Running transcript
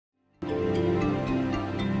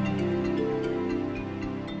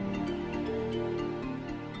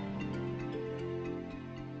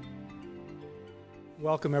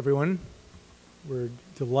Welcome, everyone. We're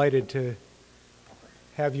delighted to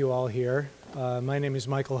have you all here. My name is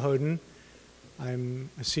Michael Hoden. I'm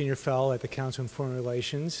a senior fellow at the Council on Foreign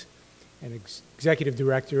Relations and executive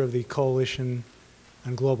director of the Coalition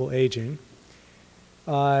on Global Aging.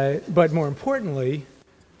 But more importantly,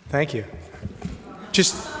 thank you.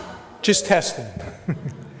 Just testing.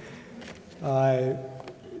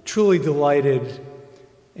 Truly delighted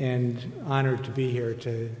and honored to be here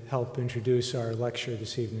to help introduce our lecture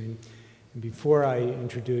this evening. And before I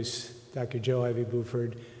introduce Dr. Jo Ivy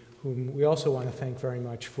BOUFFORD, whom we also want to thank very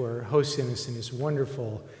much for hosting us in this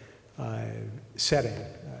wonderful setting.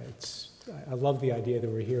 I love the idea that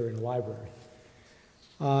we're here in a library.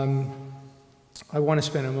 I want to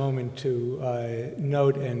spend a moment to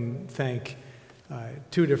note and thank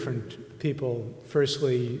two different people.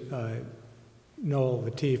 Firstly, Noel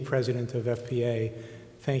Lateef, president of FPA.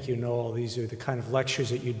 Thank you, Noel. These are the kind of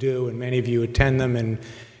lectures that you do, and many of you attend them,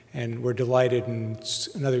 and we're delighted, and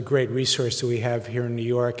it's another great resource that we have here in New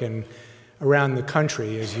York and around the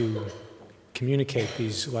country as you communicate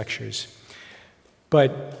these lectures.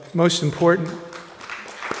 But most importantly,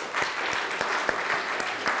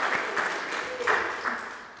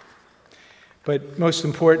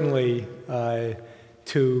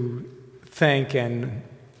 to thank and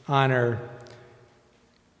honor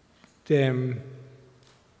Dame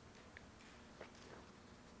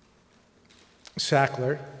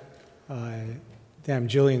Sackler,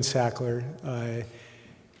 Jillian Sackler.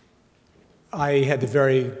 I had the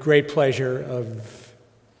very great pleasure of,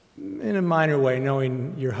 in a minor way,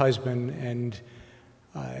 knowing your husband and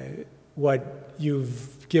what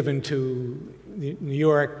you've given to New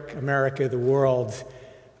York, America, the world,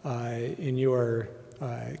 in your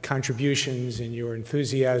contributions, in your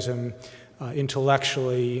enthusiasm,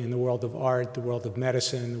 intellectually, in the world of art, the world of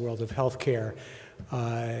medicine, the world of healthcare,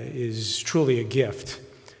 is truly a gift.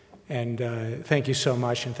 And thank you so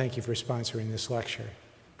much, and thank you for sponsoring this lecture.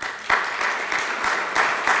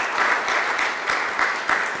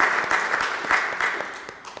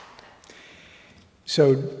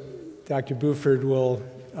 So Dr. BOUFFORD will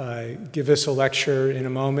give us a lecture in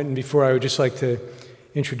a moment, and before I would just like to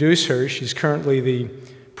introduce her. She's currently the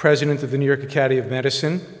president of the New York Academy of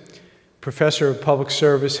Medicine, professor of public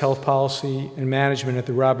service, health policy, and management at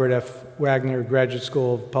the Robert F. Wagner Graduate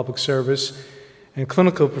School of Public Service, and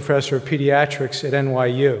clinical professor of pediatrics at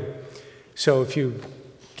NYU. So if you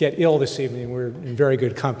get ill this evening, we're in very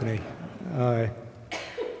good company.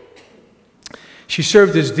 She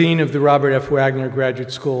served as dean of the Robert F. Wagner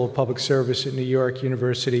Graduate School of Public Service at New York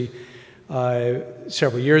University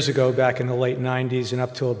several years ago, back in the late 90s and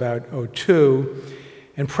up till about 2002.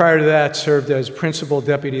 And prior to that, served as Principal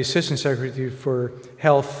Deputy Assistant Secretary for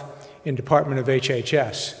Health in Department of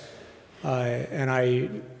HHS. And I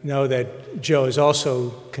know that Jo has also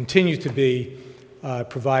continued to be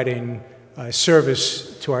providing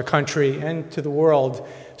service to our country and to the world,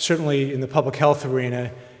 certainly in the public health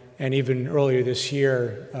arena, and even earlier this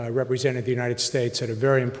year represented the United States at a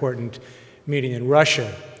very important meeting in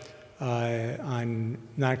Russia on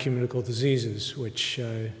non-communicable diseases, which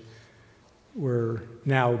we're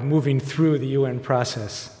now moving through the UN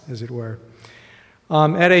process, as it were.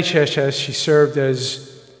 At HHS, she served as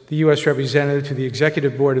the U.S. representative to the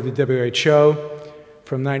executive board of the WHO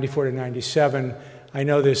from '94 to '97. I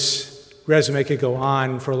know this resume could go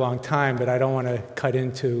on for a long time, but I don't want to cut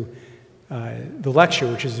into the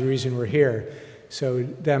lecture, which is the reason we're here. So,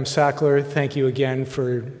 Dame Sackler, thank you again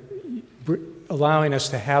for allowing us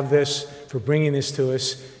to have this, for bringing this to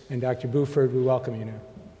us. And Dr. BOUFFORD, we welcome you now.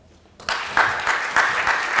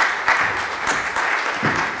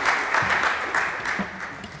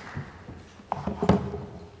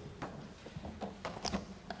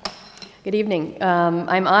 Good evening.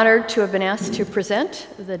 I'm honored to have been asked to present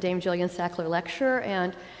the Dame Jillian Sackler Lecture,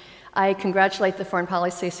 and I congratulate the Foreign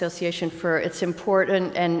Policy Association for its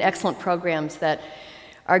important and excellent programs that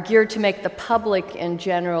are geared to make the public in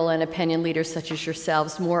general and opinion leaders such as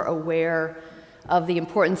yourselves more aware of the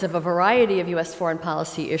importance of a variety of U.S. foreign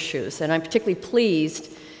policy issues. And I'm particularly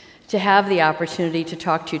pleased to have the opportunity to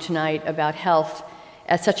talk to you tonight about health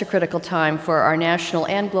at such a critical time for our national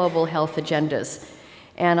and global health agendas.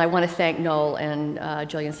 And I want to thank Noel and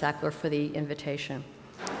Jillian Sackler for the invitation.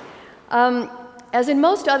 As in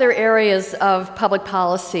most other areas of public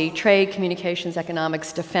policy, trade, communications,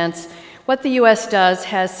 economics, defense, what the U.S. does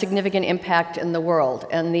has significant impact in the world,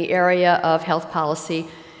 and the area of health policy,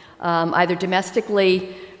 either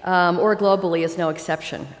domestically or globally, is no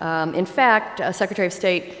exception. In fact, Secretary of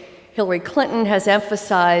State Hillary Clinton has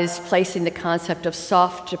emphasized placing the concept of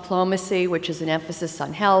soft diplomacy, which is an emphasis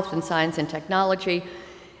on health and science and technology,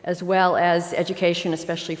 as well as education,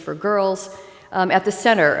 especially for girls, at the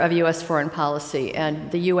center of U.S. foreign policy, and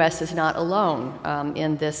the U.S. is not alone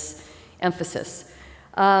in this emphasis.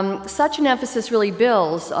 Such an emphasis really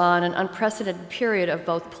builds on an unprecedented period of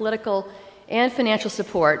both political and financial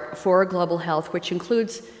support for global health, which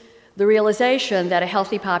includes the realization that a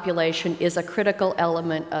healthy population is a critical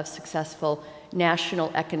element of successful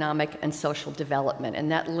national economic and social development. And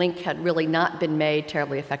that link had really not been made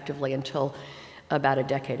terribly effectively until about a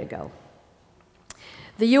decade ago.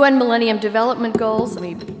 The UN Millennium Development Goals, let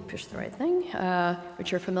me push the right thing,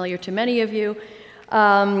 which are familiar to many of you,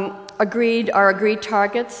 are agreed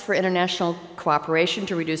targets for international cooperation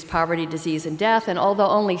to reduce poverty, disease, and death. And although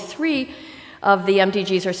only 3 of the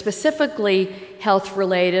MDGs are specifically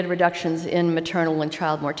health-related, reductions in maternal and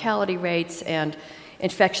child mortality rates and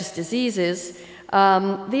infectious diseases,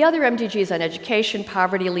 the other MDGs on education,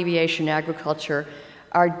 poverty alleviation, agriculture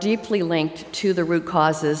are deeply linked to the root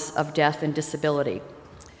causes of death and disability.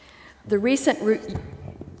 The recent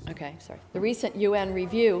UN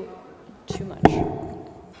review, too much. Okay,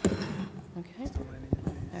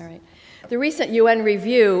 all right. The recent UN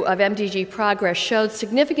review of MDG progress showed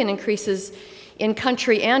significant increases in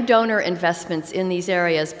country and donor investments in these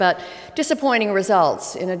areas, but disappointing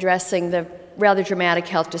results in addressing the rather dramatic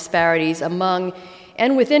health disparities among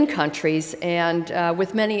and within countries, and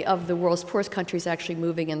with many of the world's poorest countries actually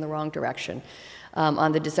moving in the wrong direction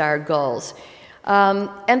on the desired goals.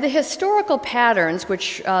 And the historical patterns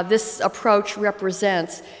which this approach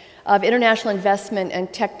represents of international investment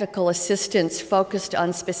and technical assistance focused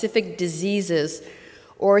on specific diseases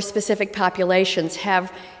or specific populations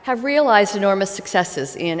have realized enormous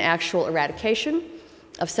successes in actual eradication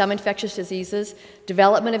of some infectious diseases,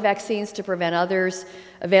 development of vaccines to prevent others,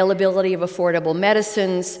 availability of affordable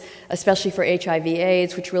medicines, especially for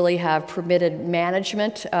HIV/AIDS, which really have permitted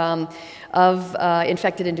management of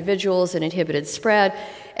infected individuals and inhibited spread,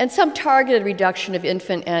 and some targeted reduction of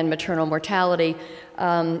infant and maternal mortality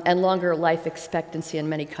and longer life expectancy in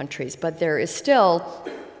many countries. But there is still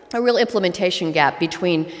a real implementation gap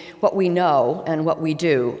between what we know and what we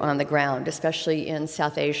do on the ground, especially in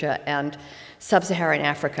South Asia and Sub-Saharan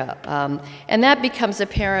Africa. And that becomes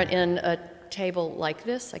apparent in a table like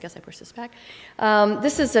this. I guess I push this back.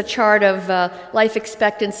 This is a chart of life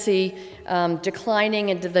expectancy declining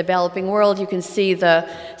in the developing world. You can see the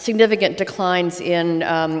significant declines in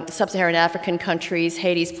Sub-Saharan African countries.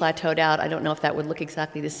 Haiti's plateaued out. I don't know if that would look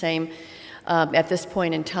exactly the same at this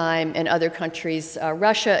point in time. In other countries,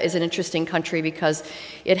 Russia is an interesting country because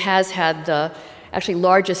it has had the actually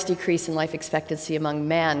largest decrease in life expectancy among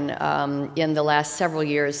men in the last several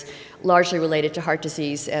years, largely related to heart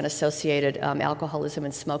disease and associated alcoholism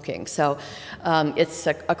and smoking. So it's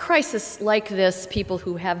a crisis like this. People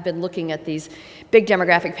who have been looking at these big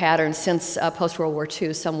demographic patterns since post-World War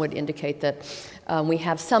II, some would indicate that we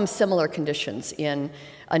have some similar conditions in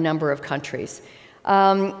a number of countries.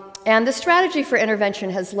 And the strategy for intervention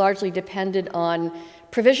has largely depended on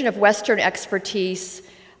provision of Western expertise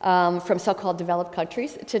from so-called developed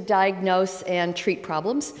countries to diagnose and treat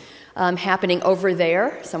problems happening over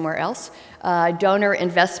there, somewhere else. Donor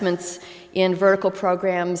investments in vertical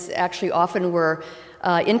programs actually often were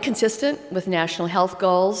inconsistent with national health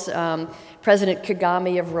goals. President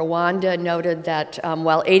Kagame of Rwanda noted that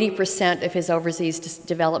while 80% of his overseas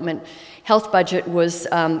development health budget was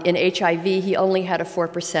in HIV, he only had a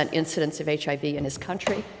 4% incidence of HIV in his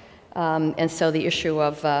country. And so the issue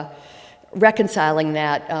of reconciling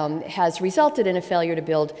that has resulted in a failure to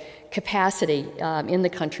build capacity in the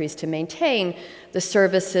countries to maintain the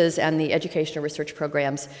services and the educational research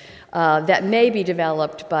programs that may be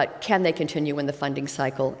developed, but can they continue when the funding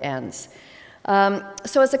cycle ends?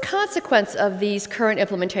 So as a consequence of these current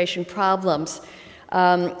implementation problems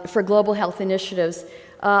for global health initiatives,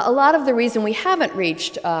 a lot of the reason we haven't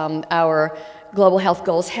reached our global health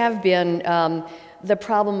goals have been the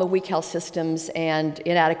problem of weak health systems and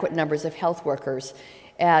inadequate numbers of health workers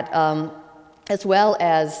as well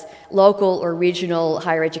as local or regional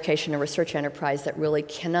higher education and research enterprise that really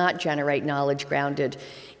cannot generate knowledge grounded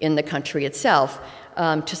in the country itself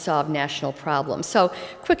to solve national problems. So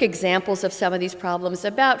quick examples of some of these problems.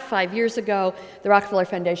 About 5 years ago, the Rockefeller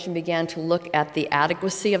Foundation began to look at the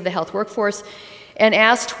adequacy of the health workforce and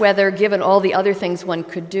asked whether, given all the other things one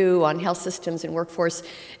could do on health systems and workforce,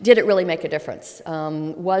 did it really make a difference?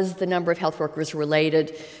 Was the number of health workers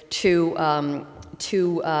related to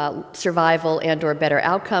survival and or better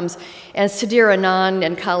outcomes? And Sudhir Anand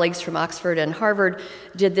and colleagues from Oxford and Harvard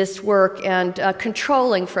did this work, and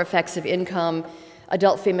controlling for effects of income,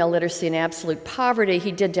 adult female literacy, and absolute poverty,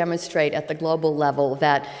 he did demonstrate at the global level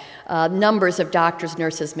that numbers of doctors,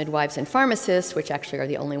 nurses, midwives, and pharmacists, which actually are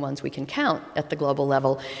the only ones we can count at the global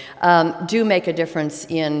level, do make a difference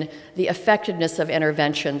in the effectiveness of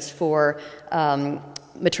interventions for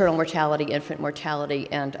maternal mortality, infant mortality,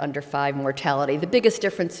 and under 5 mortality. The biggest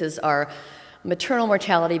differences are maternal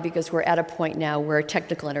mortality, because we're at a point now where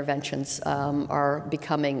technical interventions are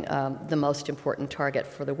becoming the most important target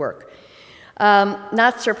for the work.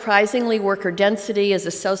 Not surprisingly, worker density is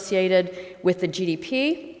associated with the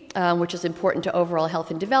GDP, which is important to overall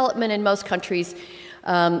health and development. In most countries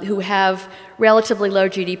who have relatively low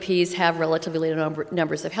GDPs have relatively low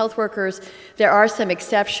numbers of health workers. There are some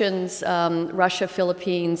exceptions. Russia,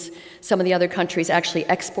 Philippines, some of the other countries actually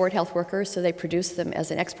export health workers, so they produce them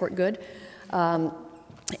as an export good.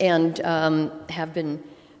 And have been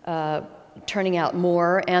turning out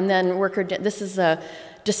more. And then this is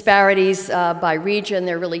disparities by region.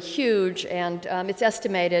 They're really huge, and it's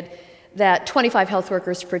estimated that 25 health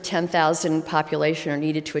workers per 10,000 population are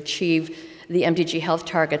needed to achieve the MDG health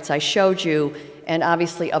targets I showed you. And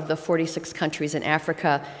obviously, of the 46 countries in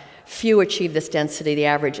Africa, few achieve this density. The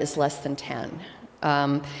average is less than 10.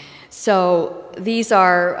 So these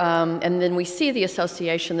are, and then we see the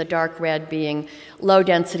association, the dark red being low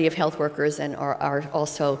density of health workers, and are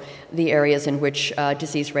also the areas in which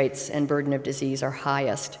disease rates and burden of disease are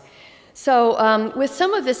highest. So with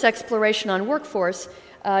some of this exploration on workforce,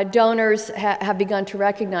 donors have begun to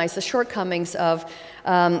recognize the shortcomings of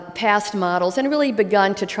past models and really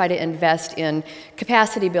begun to try to invest in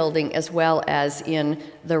capacity building as well as in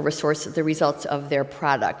the results of their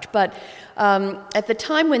product. But at the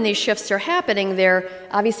time when these shifts are happening, there are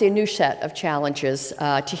obviously a new set of challenges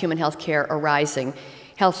to human health care arising,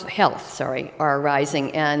 are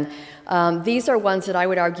arising, and these are ones that I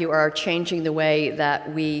would argue are changing the way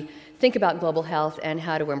that we think about global health and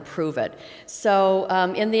how to improve it. So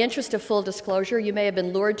in the interest of full disclosure, you may have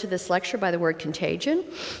been lured to this lecture by the word contagion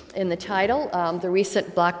in the title. The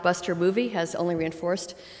recent blockbuster movie has only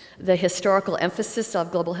reinforced the historical emphasis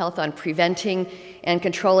of global health on preventing and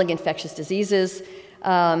controlling infectious diseases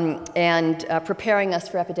and preparing us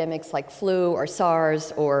for epidemics like flu or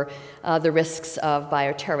SARS or the risks of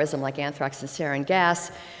bioterrorism like anthrax and sarin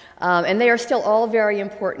gas. And they are still all very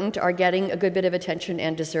important, are getting a good bit of attention,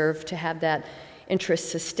 and deserve to have that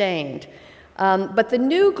interest sustained. But the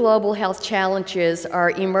new global health challenges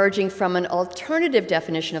are emerging from an alternative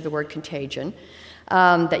definition of the word contagion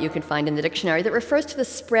that you can find in the dictionary that refers to the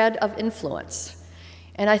spread of influence.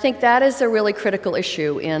 And I think that is a really critical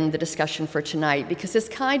issue in the discussion for tonight, because this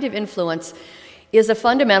kind of influence is a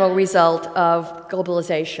fundamental result of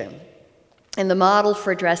globalization. And the model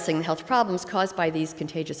for addressing health problems caused by these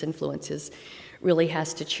contagious influences really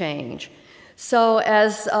has to change. So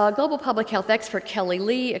as global public health expert Kelly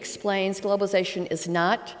Lee explains, globalization is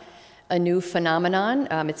not a new phenomenon.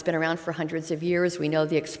 It's been around for hundreds of years. We know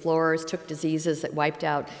the explorers took diseases that wiped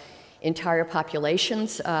out entire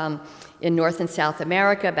populations in North and South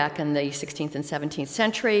America back in the 16th and 17th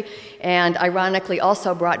century, and ironically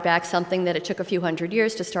also brought back something that it took a few hundred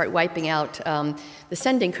years to start wiping out the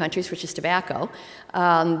sending countries, which is tobacco.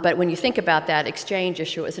 But when you think about that exchange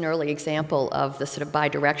issue, it was an early example of the sort of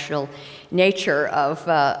bidirectional nature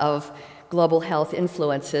of global health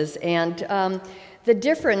influences. And the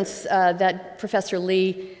difference that Professor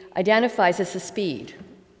Lee identifies is the speed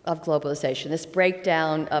of globalization, this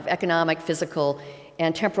breakdown of economic, physical,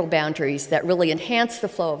 and temporal boundaries that really enhance the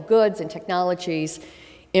flow of goods and technologies,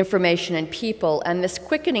 information, and people. And this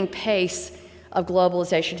quickening pace of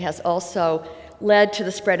globalization has also led to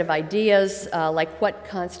the spread of ideas like what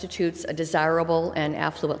constitutes a desirable and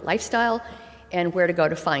affluent lifestyle and where to go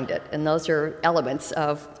to find it. And those are elements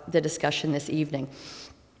of the discussion this evening.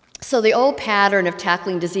 So the old pattern of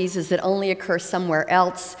tackling diseases that only occur somewhere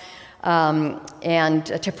else and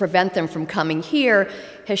to prevent them from coming here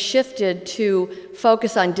has shifted to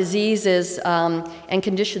focus on diseases and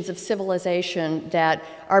conditions of civilization that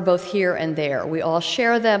are both here and there. We all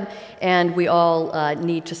share them, and we all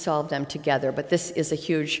need to solve them together. But this is a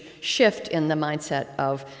huge shift in the mindset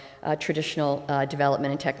of traditional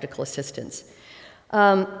development and technical assistance.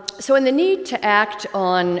 So in the need to act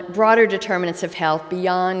on broader determinants of health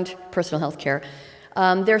beyond personal health care,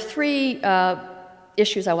 there are three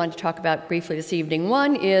issues I wanted to talk about briefly this evening.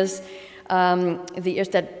 One is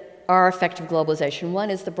that are effective globalization. One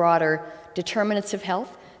is the broader determinants of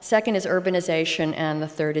health. Second is urbanization, and the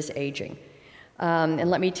third is aging. And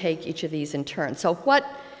let me take each of these in turn. So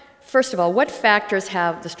first of all, what factors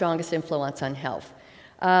have the strongest influence on health?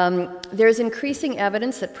 There's increasing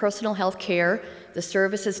evidence that personal health care, the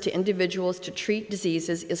services to individuals to treat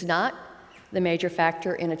diseases, is not the major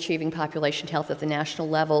factor in achieving population health at the national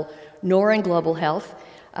level, nor in global health.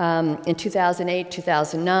 In 2008,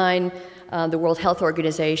 2009, the World Health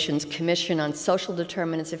Organization's Commission on Social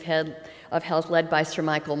Determinants of Health, led by Sir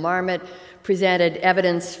Michael Marmot, presented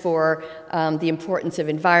evidence for the importance of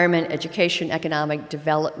environment, education, economic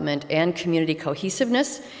development, and community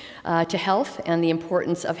cohesiveness to health, and the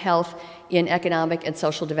importance of health in economic and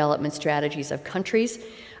social development strategies of countries.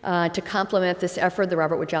 To complement this effort, the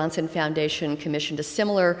Robert Wood Johnson Foundation commissioned a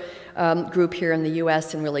similar group here in the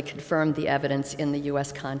U.S. and really confirmed the evidence in the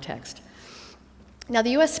U.S. context. Now,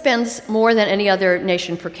 the U.S. spends more than any other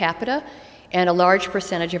nation per capita and a large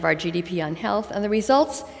percentage of our GDP on health, and the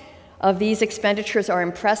results of these expenditures are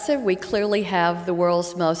impressive. We clearly have the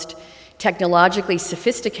world's most technologically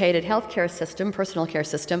sophisticated healthcare system, personal care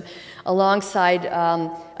system, alongside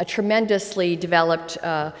a tremendously developed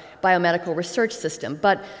biomedical research system.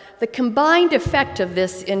 But the combined effect of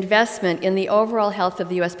this investment in the overall health of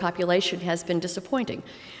the U.S. population has been disappointing.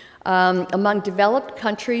 Among developed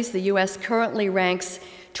countries, the U.S. currently ranks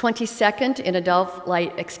 22nd in adult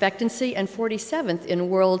life expectancy and 47th in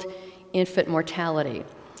world infant mortality.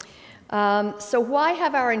 So why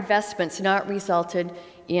have our investments not resulted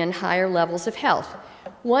in higher levels of health?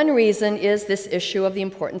 One reason is this issue of the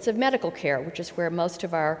importance of medical care, which is where most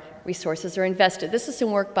of our resources are invested. This is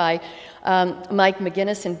some work by Mike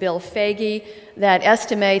McGinnis and Bill Fagey that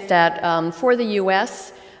estimate that for the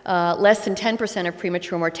U.S., less than 10% of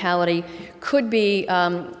premature mortality could be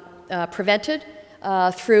prevented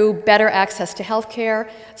through better access to health care.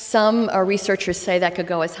 Some researchers say that could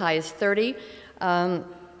go as high as 30%.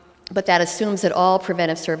 But that assumes that all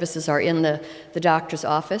preventive services are in the doctor's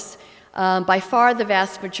office. By far, the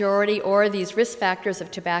vast majority, or these risk factors of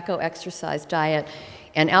tobacco, exercise, diet,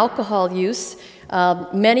 and alcohol use,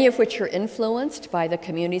 many of which are influenced by the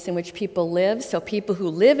communities in which people live. So people who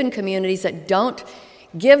live in communities that don't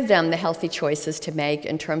give them the healthy choices to make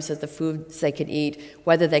in terms of the foods they can eat,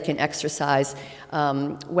 whether they can exercise,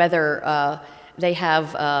 whether they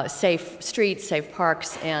have safe streets, safe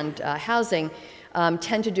parks, and housing,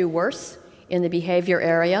 tend to do worse in the behavior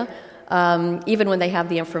area, even when they have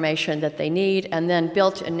the information that they need. And then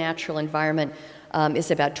built and natural environment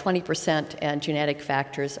is about 20%, and genetic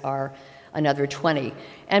factors are another 20%.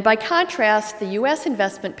 And by contrast, the U.S.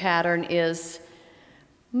 investment pattern is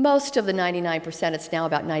most of the 99%, it's now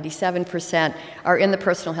about 97%, are in the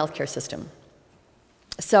personal health care system.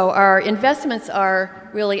 So our investments are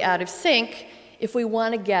really out of sync if we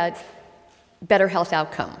want to get better health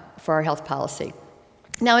outcome for our health policy.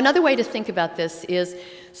 Now, another way to think about this is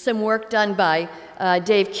some work done by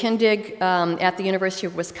Dave Kindig at the University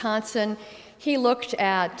of Wisconsin. He looked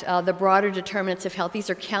at the broader determinants of health. These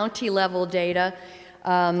are county-level data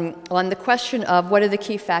on the question of what are the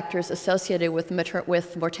key factors associated with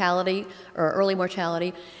mortality or early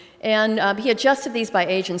mortality. And he adjusted these by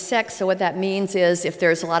age and sex. So what that means is if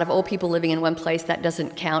there's a lot of old people living in one place, that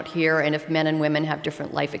doesn't count here. And if men and women have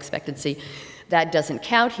different life expectancy, that doesn't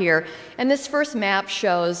count here. And this first map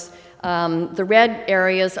shows the red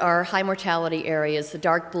areas are high mortality areas. The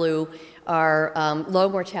dark blue are low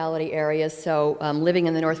mortality areas. So living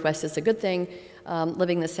in the Northwest is a good thing.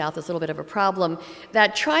 Living in the South is a little bit of a problem.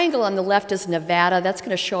 That triangle on the left is Nevada. That's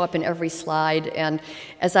going to show up in every slide. And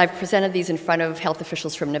as I've presented these in front of health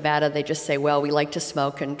officials from Nevada, they just say, well, we like to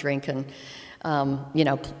smoke and drink and,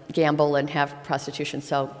 gamble and have prostitution,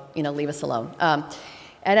 so, leave us alone.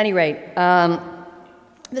 At any rate,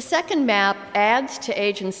 the second map adds to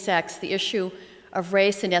age and sex the issue of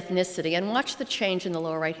race and ethnicity. And watch the change in the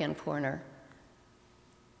lower right-hand corner.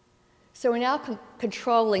 So we're now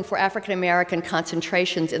controlling for African American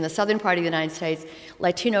concentrations in the southern part of the United States,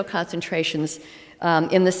 Latino concentrations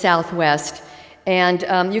in the Southwest.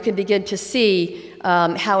 And you can begin to see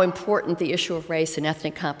how important the issue of race and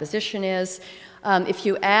ethnic composition is. If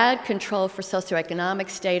you add control for socioeconomic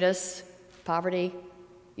status, poverty,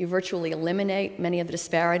 you virtually eliminate many of the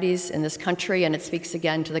disparities in this country, and it speaks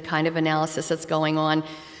again to the kind of analysis that's going on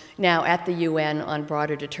now at the UN on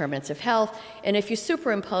broader determinants of health. And if you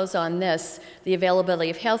superimpose on this the availability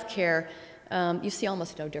of health care, you see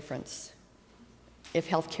almost no difference if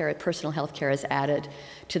healthcare, personal health care is added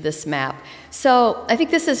to this map. So I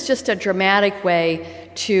think this is just a dramatic way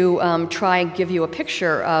to try and give you a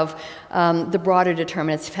picture of the broader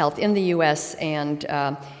determinants of health in the US and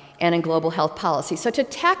in global health policy. So to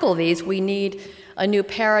tackle these, we need a new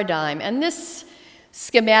paradigm. And this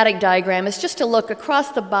schematic diagram is just to look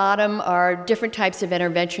across the bottom are different types of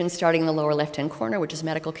interventions, starting in the lower left-hand corner, which is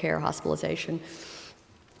medical care, hospitalization,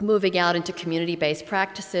 moving out into community-based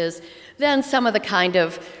practices, then some of the kind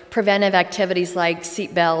of preventive activities like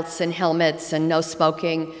seat belts and helmets and no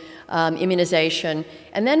smoking, immunization.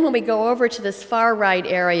 And then when we go over to this far right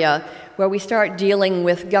area, where we start dealing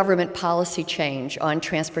with government policy change on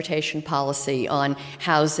transportation policy, on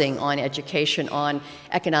housing, on education, on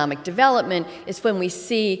economic development, is when we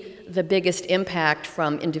see the biggest impact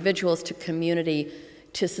from individuals to community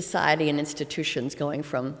to society and institutions, going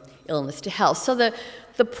from illness to health. So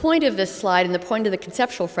the point of this slide and the point of the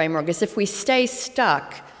conceptual framework is if we stay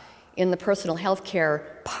stuck in the personal health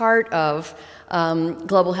care part of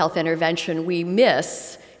global health intervention, we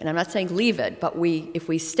miss, and I'm not saying leave it, but if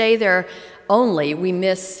we stay there only, we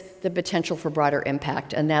miss the potential for broader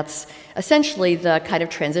impact. And that's essentially the kind of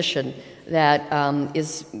transition that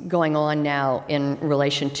is going on now in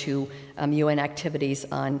relation to UN activities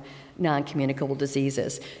on non-communicable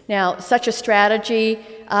diseases. Now, such a strategy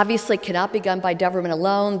obviously cannot be done by government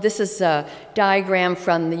alone. This is a diagram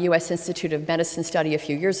from the U.S. Institute of Medicine study a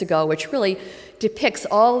few years ago, which really depicts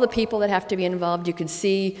all the people that have to be involved. You can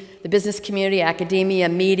see the business community, academia,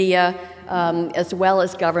 media, as well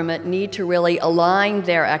as government need to really align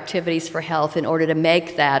their activities for health in order to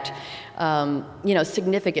make that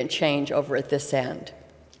significant change over at this end.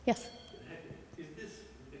 Yes?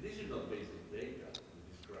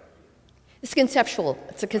 It's conceptual.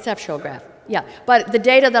 It's a conceptual graph. Yeah, but the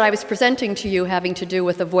data that I was presenting to you having to do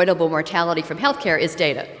with avoidable mortality from healthcare is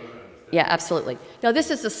data. Yeah, absolutely. Now, this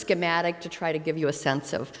is a schematic to try to give you a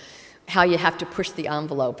sense of how you have to push the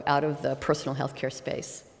envelope out of the personal healthcare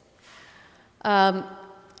space.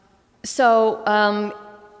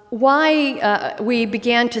 Why we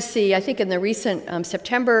began to see, I think in the recent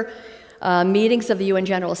September meetings of the UN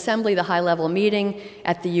General Assembly, the high-level meeting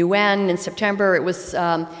at the UN in September, it was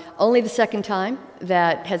only the second time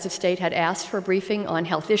that heads of state had asked for a briefing on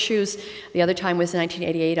health issues. The other time was in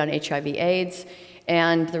 1988 on HIV/AIDS,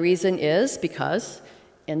 and the reason is because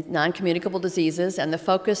in non-communicable diseases, and the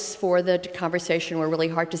focus for the conversation were really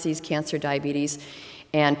heart disease, cancer, diabetes,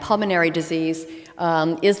 and pulmonary disease,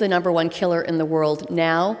 is the #1 killer in the world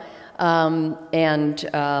now,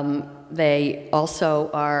 they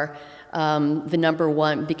also are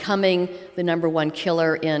becoming the #1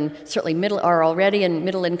 killer in certainly already in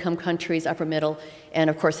middle-income countries, upper middle, and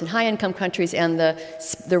of course in high-income countries, and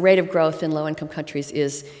the rate of growth in low-income countries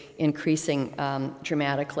is increasing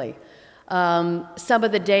dramatically. Some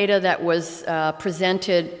of the data that was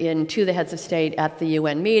presented to the heads of state at the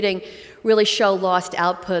UN meeting really show lost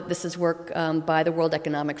output. This is work by the World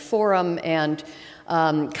Economic Forum and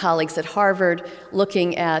colleagues at Harvard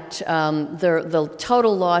looking at the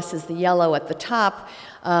total loss is the yellow at the top,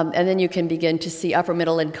 and then you can begin to see upper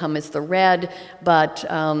middle income is the red, but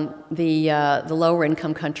the lower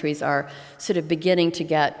income countries are sort of beginning to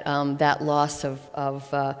get that loss of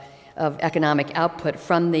economic output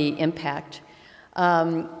from the impact.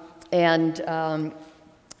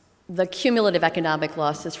 The cumulative economic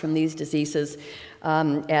losses from these diseases,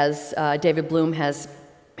 as David Bloom has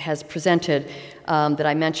presented, that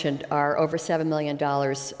I mentioned, are over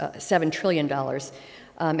 $7 trillion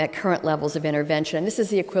at current levels of intervention. And this is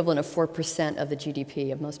the equivalent of 4% of the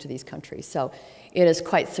GDP of most of these countries. So it is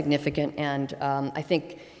quite significant, and I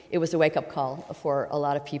think it was a wake-up call for a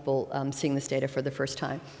lot of people seeing this data for the first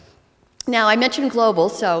time. Now, I mentioned global,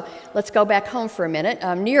 so let's go back home for a minute.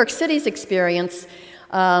 New York City's experience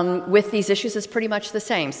with these issues is pretty much the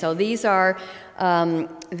same. So these are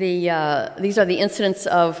the incidence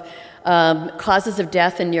of causes of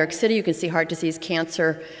death in New York City. You can see heart disease,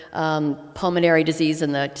 cancer, pulmonary disease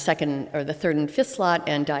in the second or the third and fifth slot,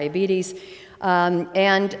 and diabetes.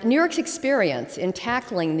 And New York's experience in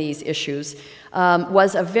tackling these issues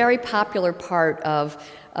was a very popular part of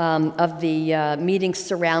the meetings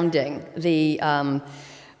surrounding the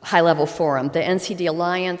high-level forum. The NCD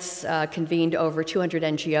Alliance convened over 200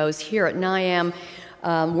 NGOs here at NIAM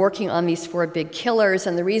working on these 4 big killers,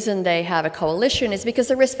 and the reason they have a coalition is because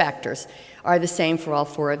the risk factors are the same for all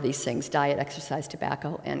 4 of these things: diet, exercise,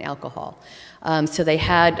 tobacco, and alcohol. So they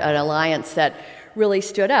had an alliance that really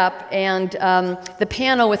stood up, and the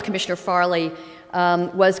panel with Commissioner Farley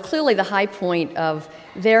was clearly the high point of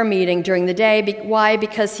their meeting during the day. Why?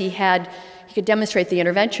 Because he could demonstrate the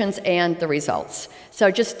interventions and the results.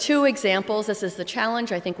 So just 2 examples. This is the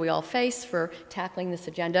challenge I think we all face for tackling this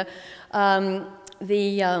agenda.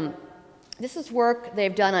 This is work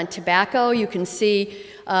they've done on tobacco. You can see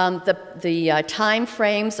the time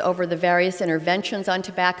frames over the various interventions on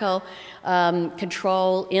tobacco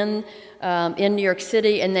control in New York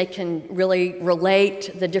City, and they can really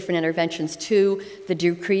relate the different interventions to the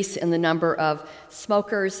decrease in the number of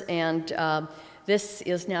smokers and This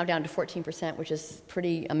is now down to 14%, which is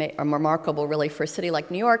pretty remarkable, really, for a city like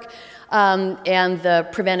New York. And the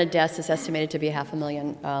prevented deaths is estimated to be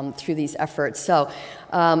 500,000 through these efforts. So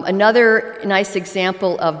another nice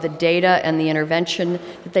example of the data and the intervention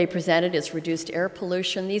that they presented is reduced air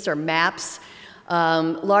pollution. These are maps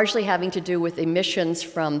largely having to do with emissions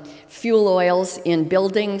from fuel oils in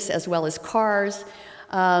buildings as well as cars.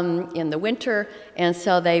 In the winter, and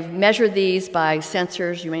so they've measured these by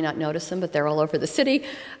sensors. You may not notice them, but they're all over the city,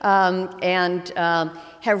 and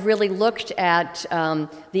have really looked at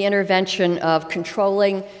the intervention of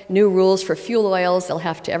controlling new rules for fuel oils.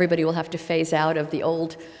 Everybody will have to phase out of the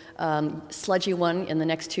old sludgy one in the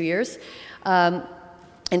next 2 years.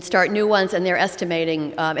 And start new ones, and they're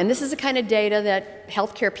estimating, and this is the kind of data that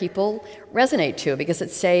healthcare people resonate to because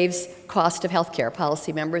it saves cost of healthcare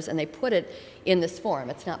policy members, and they put it in this form.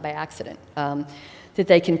 It's not by accident that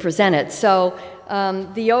they can present it. So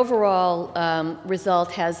the overall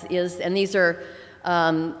result is, and these are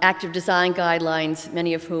active design guidelines,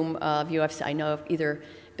 many of whom I know have either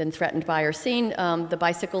been threatened by or seen the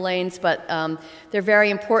bicycle lanes, but they're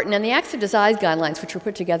very important. And the active design guidelines, which were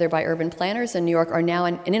put together by urban planners in New York, are now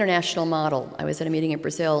an international model. I was at a meeting in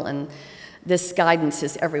Brazil, and this guidance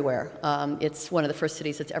is everywhere. It's one of the first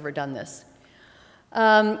cities that's ever done this.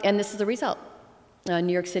 And this is the result.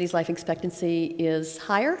 New York City's life expectancy is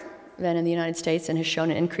higher than in the United States and has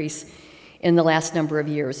shown an increase in the last number of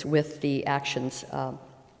years with the actions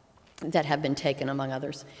that have been taken, among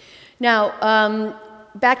others. Now,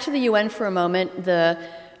 back to the UN for a moment. The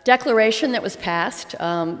declaration that was passed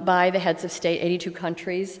by the heads of state, 82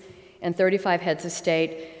 countries and 35 heads of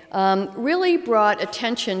state, really brought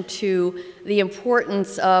attention to the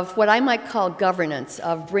importance of what I might call governance,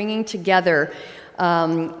 of bringing together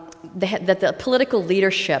that the political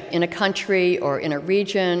leadership in a country or in a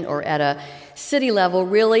region or at a city level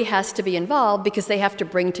really has to be involved because they have to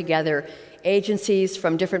bring together agencies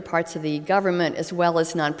from different parts of the government as well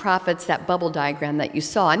as nonprofits, that bubble diagram that you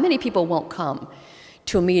saw. And many people won't come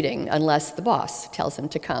to a meeting unless the boss tells them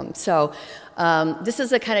to come. So this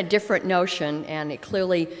is a kind of different notion, and it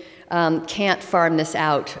clearly can't farm this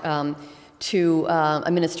out to a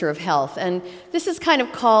minister of health. And this is kind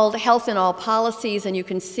of called health in all policies, and you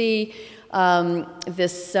can see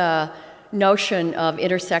this notion of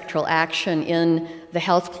intersectoral action in the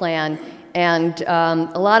health plan. And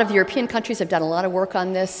a lot of European countries have done a lot of work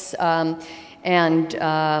on this, and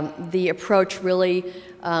the approach really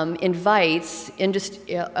invites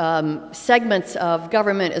segments of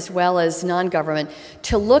government as well as non-government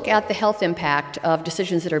to look at the health impact of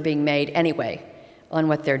decisions that are being made anyway on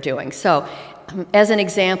what they're doing. So, as an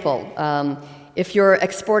example, if you're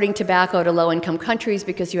exporting tobacco to low-income countries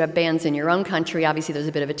because you have bans in your own country, obviously there's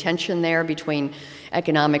a bit of a tension there between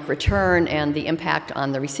economic return and the impact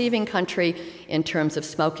on the receiving country in terms of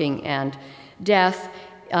smoking and death.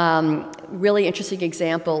 Really interesting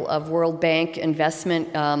example of World Bank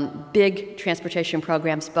investment, big transportation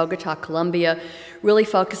programs, Bogota, Colombia, really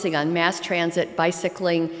focusing on mass transit,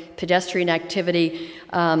 bicycling, pedestrian activity.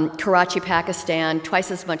 Karachi, Pakistan, twice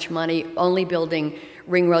as much money, only building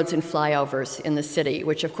ring roads and flyovers in the city,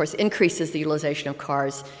 which of course increases the utilization of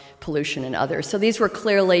cars, pollution, and others. So these were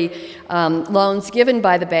clearly loans given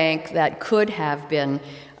by the bank that could have been,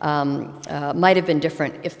 might have been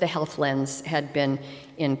different if the health lens had been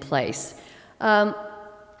in place.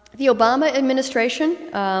 The Obama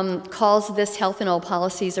administration calls this health in all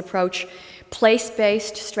policies approach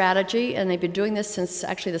place-based strategy, and they've been doing this since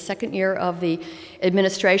actually the second year of the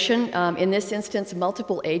administration. In this instance,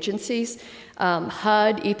 multiple agencies,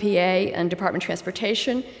 HUD, EPA, and Department of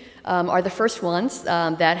Transportation are the first ones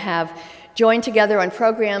that have joined together on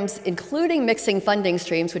programs, including mixing funding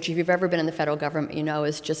streams, which if you've ever been in the federal government, you know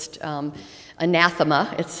is just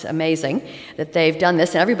anathema. It's amazing that they've done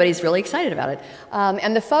this, and everybody's really excited about it.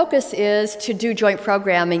 And the focus is to do joint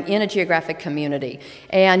programming in a geographic community.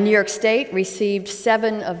 And New York State received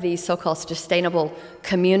 7 of these so-called sustainable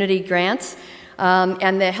community grants.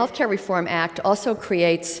 And the Healthcare Reform Act also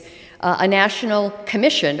creates a national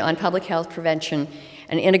commission on public health prevention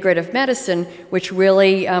and integrative medicine, which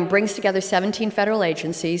really brings together 17 federal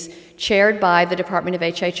agencies chaired by the Department of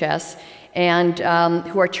HHS, and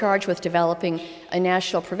who are charged with developing a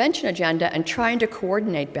national prevention agenda and trying to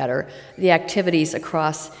coordinate better the activities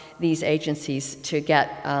across these agencies to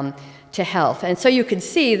get to health. And so you can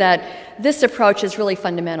see that this approach is really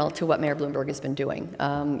fundamental to what Mayor Bloomberg has been doing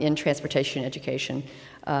in transportation, education,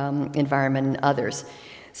 environment, and others.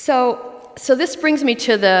 So this brings me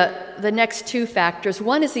to the next 2 factors.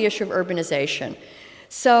 One is the issue of urbanization.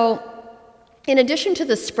 So in addition to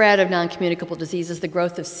the spread of non-communicable diseases, the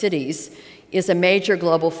growth of cities is a major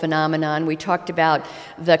global phenomenon. We talked about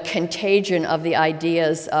the contagion of the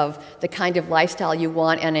ideas of the kind of lifestyle you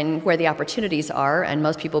want and where the opportunities are, and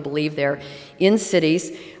most people believe they're in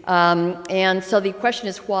cities. And so the question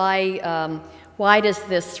is, why does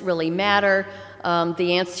this really matter?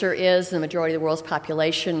 The answer is the majority of the world's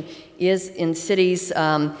population is in cities.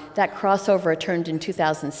 That crossover occurred in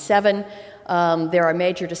 2007. There are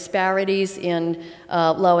major disparities in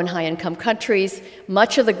low and high income countries.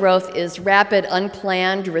 Much of the growth is rapid,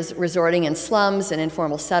 unplanned, resorting in slums and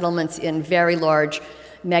informal settlements in very large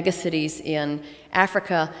megacities in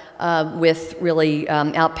Africa, with really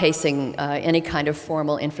outpacing any kind of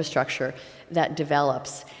formal infrastructure that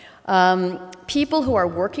develops. People who are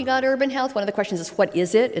working on urban health, one of the questions is, what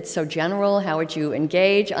is it? It's so general. How would you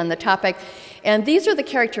engage on the topic? And these are the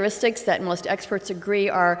characteristics that most experts agree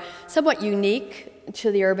are somewhat unique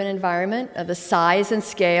to the urban environment: the size and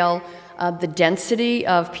scale, the density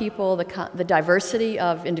of people, the diversity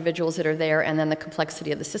of individuals that are there, and then the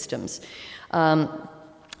complexity of the systems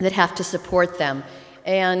that have to support them.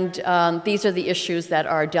 And these are the issues that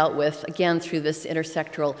are dealt with, again, through this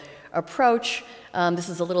intersectoral approach. This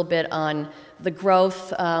is a little bit on the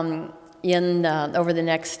growth over the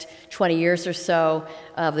next 20 years or so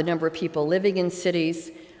of the number of people living in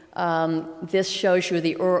cities. This shows you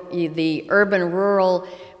the urban-rural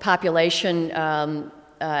population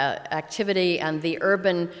activity, and the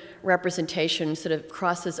urban representation sort of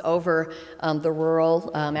crosses over the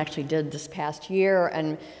rural, actually did this past year,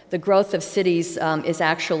 and the growth of cities is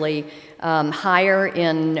actually higher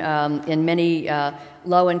in many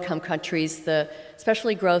low-income countries.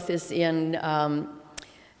 Especially growth is in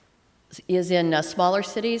smaller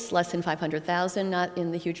cities, less than 500,000, not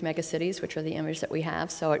in the huge megacities, which are the image that we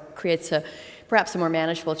have. So it creates perhaps a more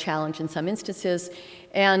manageable challenge in some instances.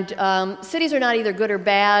 And cities are not either good or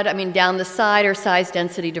bad. I mean, down the side are size,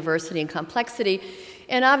 density, diversity, and complexity.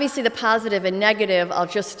 And obviously the positive and negative, I'll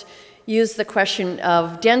just use the question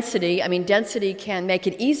of density. I mean, density can make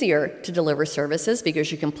it easier to deliver services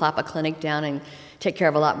because you can plop a clinic down and take care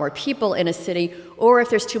of a lot more people in a city. Or if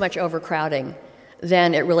there's too much overcrowding,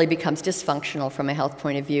 then it really becomes dysfunctional from a health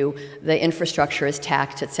point of view. The infrastructure is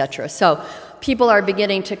taxed, et cetera. So people are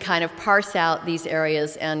beginning to kind of parse out these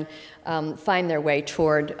areas and find their way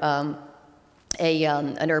toward an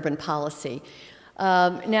urban policy.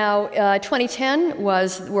 Now, 2010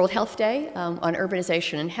 was World Health Day on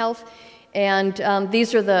urbanization and health. And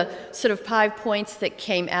these are the sort of 5 points that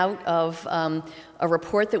came out of a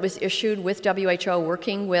report that was issued with WHO,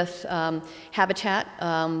 working with Habitat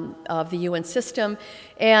of the UN system.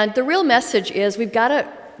 And the real message is we've got to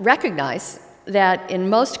recognize that in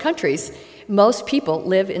most countries, most people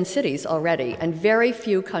live in cities already, and very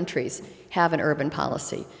few countries have an urban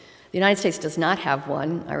policy. The United States does not have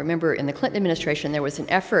one. I remember in the Clinton administration there was an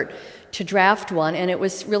effort to draft one, and it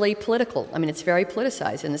was really political. I mean, it's very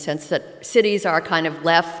politicized in the sense that cities are kind of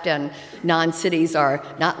left and non-cities are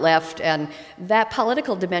not left, and that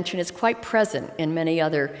political dimension is quite present in many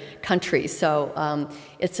other countries. So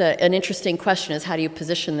it's an interesting question, is how do you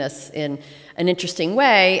position this in an interesting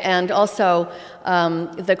way, and also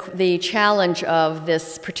the challenge of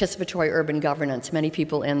this participatory urban governance. Many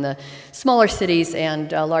people in the smaller cities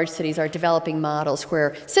and large cities are developing models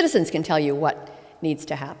where citizens can tell you what needs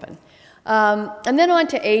to happen. And then on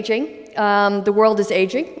to aging. The world is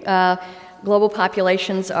aging. Global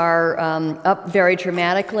populations are up very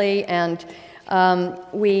dramatically, and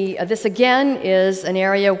this again is an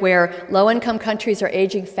area where low-income countries are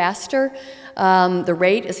aging faster. The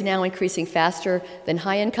rate is now increasing faster than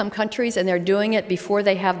high-income countries, and they're doing it before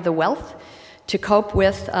they have the wealth to cope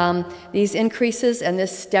with these increases, and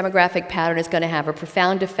this demographic pattern is going to have a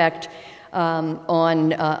profound effect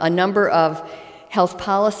on a number of health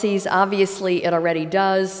policies. Obviously, it already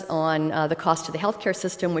does on the cost of the healthcare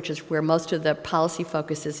system, which is where most of the policy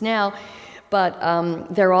focus is now. But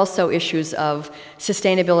there are also issues of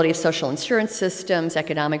sustainability of social insurance systems,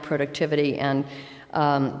 economic productivity, and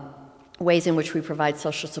ways in which we provide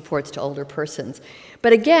social supports to older persons.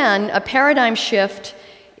 But again, a paradigm shift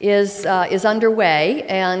is underway,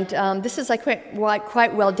 and this is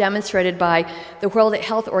quite well demonstrated by the World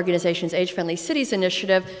Health Organization's Age-Friendly Cities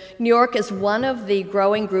Initiative. New York is one of the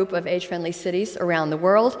growing group of age-friendly cities around the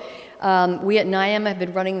world. We at NIAM have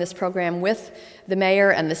been running this program with the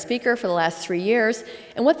mayor and the speaker for the last 3 years,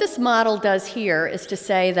 and what this model does here is to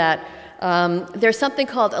say that There's something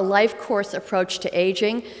called a life course approach to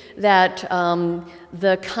aging, that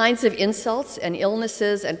the kinds of insults and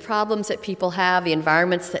illnesses and problems that people have, the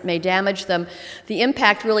environments that may damage them, the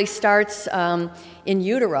impact really starts in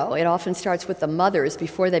utero. It often starts with the mothers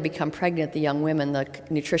before they become pregnant, the young women, the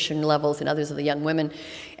nutrition levels and others of the young women.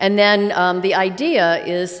 And then the idea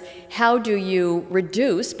is, how do you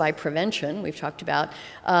reduce, by prevention, we've talked about,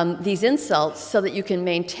 these insults so that you can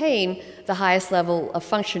maintain the highest level of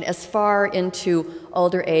function as far into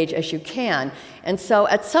older age as you can. And so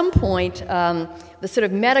at some point, the sort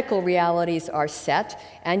of medical realities are set,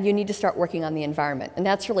 and you need to start working on the environment. And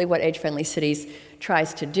that's really what Age-Friendly Cities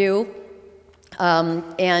tries to do.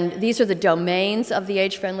 And these are the domains of the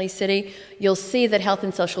age-friendly city. You'll see that health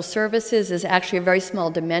and social services is actually a very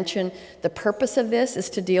small dimension. The purpose of this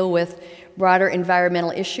is to deal with broader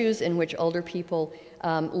environmental issues in which older people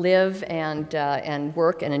live and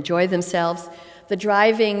work and enjoy themselves. The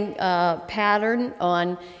driving pattern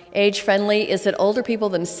on age-friendly is that older people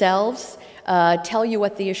themselves tell you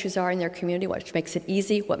what the issues are in their community, what makes it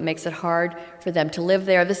easy, what makes it hard for them to live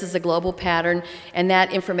there. This is a global pattern, and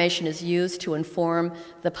that information is used to inform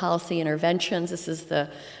the policy interventions. This is the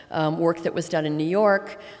work that was done in New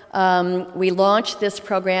York. We launched this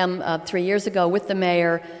program 3 years ago with the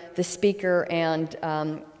mayor, the speaker, and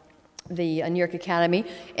the New York Academy.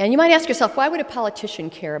 And you might ask yourself, why would a politician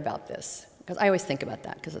care about this? Because I always think about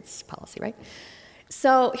that, because it's policy, right?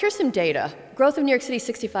 So here's some data. Growth of New York City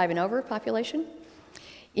 65 and over population.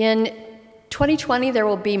 In 2020, there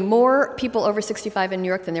will be more people over 65 in New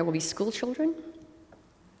York than there will be school children.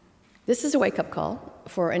 This is a wake-up call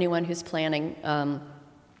for anyone who's planning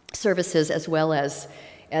services as well as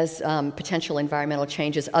potential environmental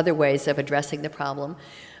changes, other ways of addressing the problem.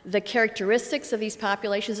 The characteristics of these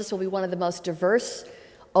populations, this will be one of the most diverse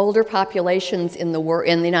older populations in the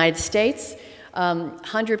United States.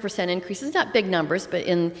 100% increases, not big numbers, but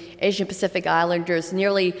in Asian Pacific Islanders,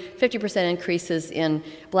 nearly 50% increases in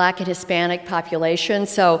Black and Hispanic population.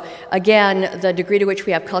 So again, the degree to which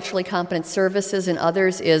we have culturally competent services and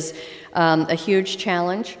others is a huge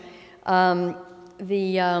challenge. And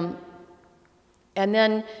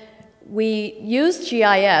then we use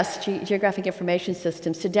GIS, Geographic Information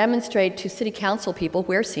Systems, to demonstrate to city council people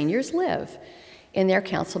where seniors live in their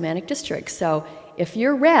councilmanic districts. So if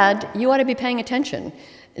you're red, you ought to be paying attention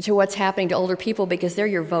to what's happening to older people, because they're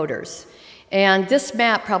your voters. And this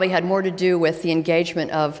map probably had more to do with the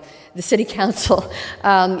engagement of the city council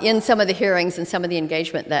in some of the hearings and some of the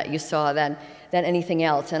engagement that you saw than anything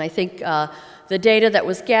else. And I think the data that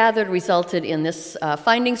was gathered resulted in this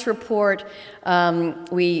findings report.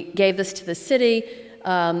 We gave this to the city.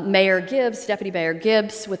 Mayor Gibbs, Deputy Mayor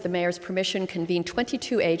Gibbs, with the mayor's permission, convened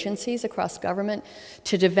 22 agencies across government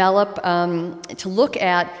to develop, to look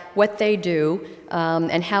at what they do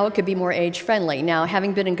and how it could be more age-friendly. Now,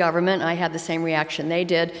 having been in government, I had the same reaction they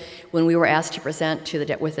did when we were asked to present to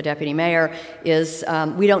with the deputy mayor, is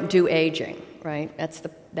we don't do aging, right? That's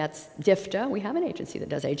DFTA. We have an agency that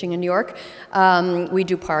does aging in New York. We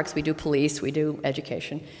do parks, we do police, we do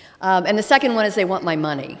education. And the second one is they want my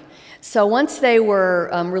money. So once they were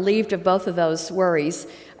relieved of both of those worries,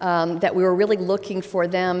 that we were really looking for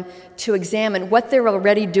them to examine what they're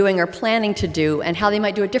already doing or planning to do and how they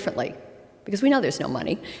might do it differently, because we know there's no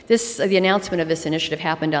money. The announcement of this initiative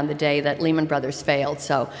happened on the day that Lehman Brothers failed,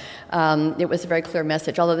 so it was a very clear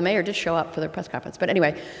message, although the mayor did show up for the press conference. But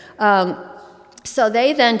anyway, so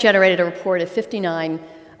they then generated a report of 59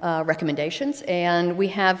 recommendations, and we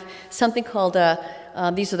have something called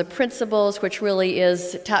these are the principles, which really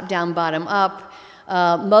is top-down, bottom-up.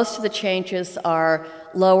 Most of the changes are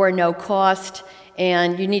lower, no cost,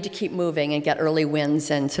 and you need to keep moving and get early wins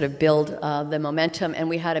and sort of build the momentum. And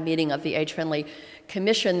we had a meeting of the Age-Friendly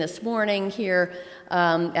Commission this morning here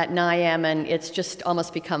at NIAM, and it's just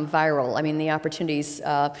almost become viral. I mean, the opportunities,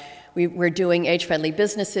 we're doing age-friendly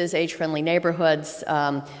businesses, age-friendly neighborhoods,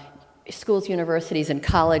 schools, universities, and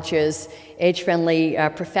colleges, age-friendly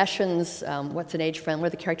professions. What's an age-friendly? What are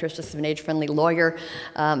the characteristics of an age-friendly lawyer,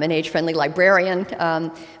 an age-friendly librarian?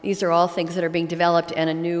 These are all things that are being developed, and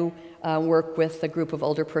a new work with a group of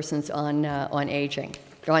older persons on aging,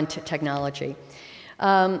 on technology.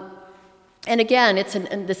 And again, it's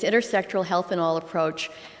this intersectoral health and all approach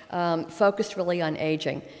focused really on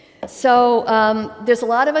aging. So there's a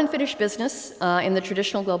lot of unfinished business in the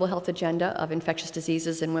traditional global health agenda of infectious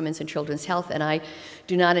diseases and women's and children's health, and I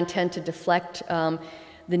do not intend to deflect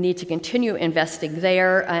the need to continue investing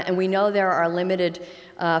there, and we know there are limited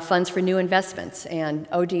funds for new investments, and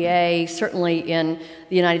ODA, certainly in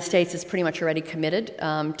the United States, is pretty much already committed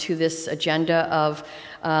to this agenda of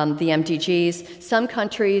the MDGs. Some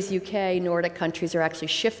countries, UK, Nordic countries, are actually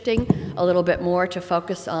shifting a little bit more to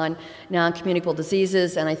focus on non-communicable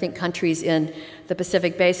diseases, and I think countries in the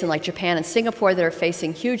Pacific Basin like Japan and Singapore that are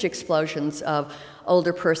facing huge explosions of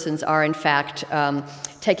older persons are in fact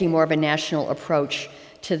taking more of a national approach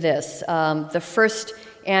to this. The first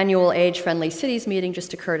annual age-friendly cities meeting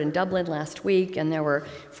just occurred in Dublin last week, and there were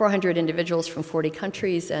 400 individuals from 40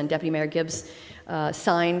 countries, and Deputy Mayor Gibbs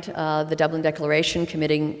signed the Dublin Declaration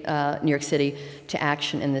committing New York City to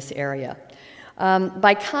action in this area.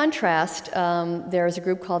 By contrast, there is a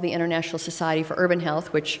group called the International Society for Urban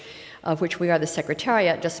Health, of which we are the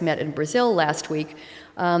Secretariat, just met in Brazil last week.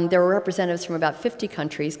 There were representatives from about 50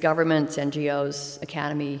 countries, governments, NGOs,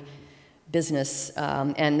 academy, business,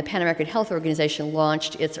 and the Pan American Health Organization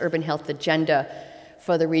launched its urban health agenda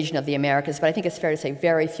for the region of the Americas, but I think it's fair to say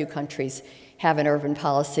very few countries have an urban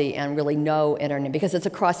policy and really no internet, because it's a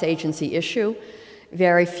cross-agency issue,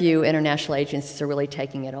 very few international agencies are really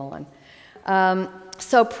taking it on.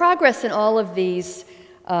 So progress in all of these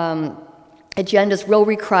agendas will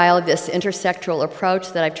require this intersectoral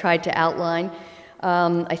approach that I've tried to outline.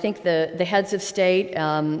 I think the heads of state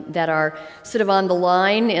that are sort of on the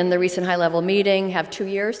line in the recent high-level meeting have 2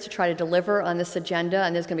 years to try to deliver on this agenda,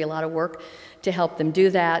 and there's going to be a lot of work to help them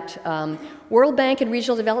do that. World Bank and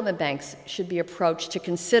regional development banks should be approached to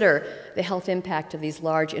consider the health impact of these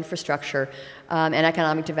large infrastructure and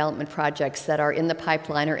economic development projects that are in the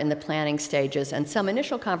pipeline or in the planning stages. And some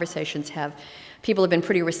initial conversations people have been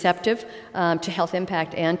pretty receptive to health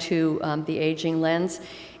impact and to the aging lens.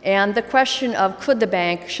 And the question of should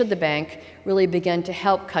the bank really begin to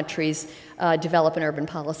help countries develop an urban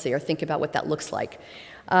policy or think about what that looks like.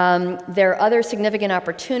 There are other significant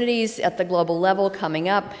opportunities at the global level coming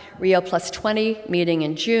up. Rio+20 meeting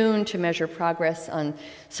in June to measure progress on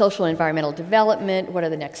social and environmental development. What are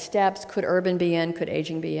the next steps? Could urban be in? Could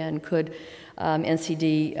aging be in? Could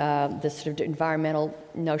NCD, the sort of environmental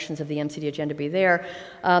notions of the MCD agenda be there?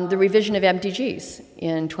 The revision of MDGs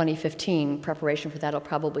in 2015, preparation for that will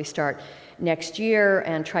probably start next year,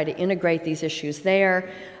 and try to integrate these issues there.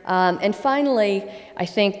 And finally, I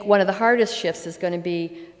think one of the hardest shifts is going to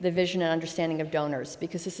be the vision and understanding of donors,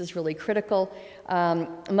 because this is really critical.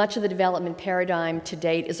 Much of the development paradigm to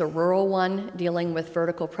date is a rural one, dealing with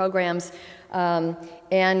vertical programs,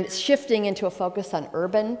 and shifting into a focus on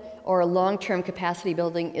urban or long-term capacity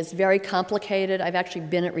building is very complicated. I've actually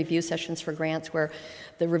been at review sessions for grants where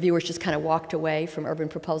the reviewers just kind of walked away from urban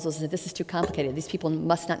proposals and said, this is too complicated. These people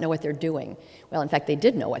must not know what they're doing. Well, in fact, they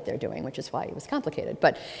did know what they're doing, which is why it was complicated.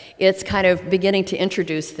 But it's kind of beginning to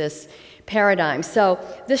introduce this paradigm. So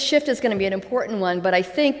this shift is going to be an important one, but I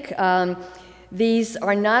think these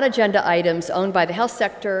are not agenda items owned by the health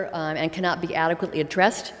sector and cannot be adequately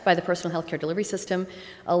addressed by the personal health care delivery system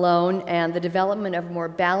alone, and the development of a more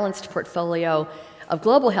balanced portfolio of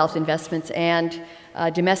global health investments and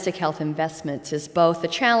domestic health investments is both a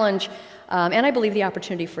challenge and I believe the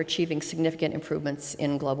opportunity for achieving significant improvements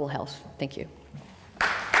in global health. Thank you.